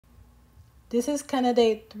This is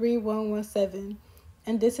candidate 3117,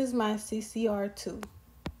 and this is my CCR 2.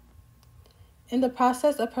 In the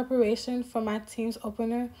process of preparation for my team's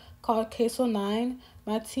opener called Case 09,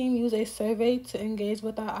 my team used a survey to engage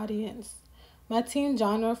with our audience. My team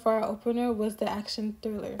genre for our opener was the action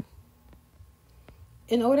thriller.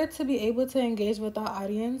 In order to be able to engage with our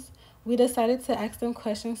audience, we decided to ask them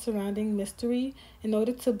questions surrounding mystery in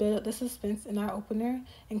order to build up the suspense in our opener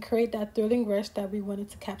and create that thrilling rush that we wanted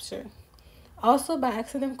to capture. Also, by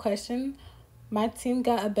asking them questions, my team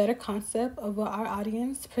got a better concept of what our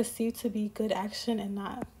audience perceived to be good action and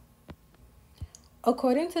not.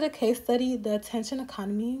 According to the case study, The Attention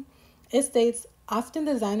Economy, it states, often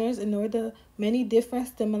designers ignore the many different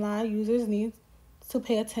stimuli users need to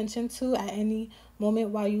pay attention to at any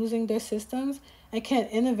moment while using their systems and can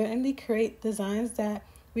inadvertently create designs that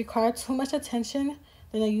require too much attention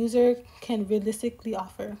than a user can realistically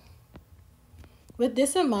offer. With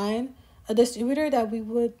this in mind, a distributor that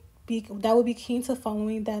would be keen to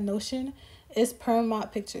following that notion is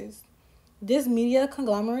Paramount Pictures. This media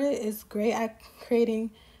conglomerate is great at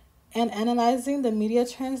creating and analyzing the media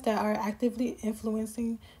trends that are actively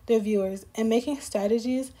influencing their viewers and making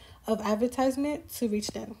strategies of advertisement to reach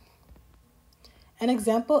them. An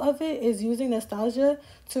example of it is using nostalgia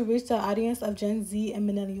to reach the audience of Gen Z and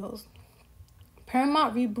millennials.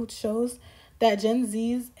 Paramount reboots shows that Gen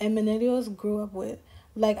Zs and millennials grew up with,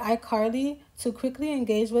 like iCarly, to quickly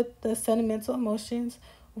engage with the sentimental emotions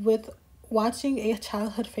with watching a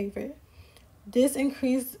childhood favorite. This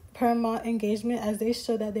increased Paramount engagement as they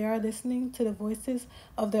show that they are listening to the voices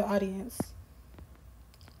of their audience.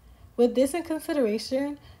 With this in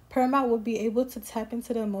consideration, Paramount will be able to tap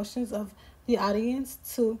into the emotions of the audience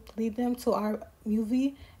to lead them to our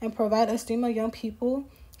movie and provide a stream of young people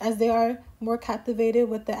as they are more captivated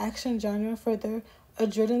with the action genre for their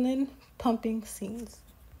adrenaline pumping scenes.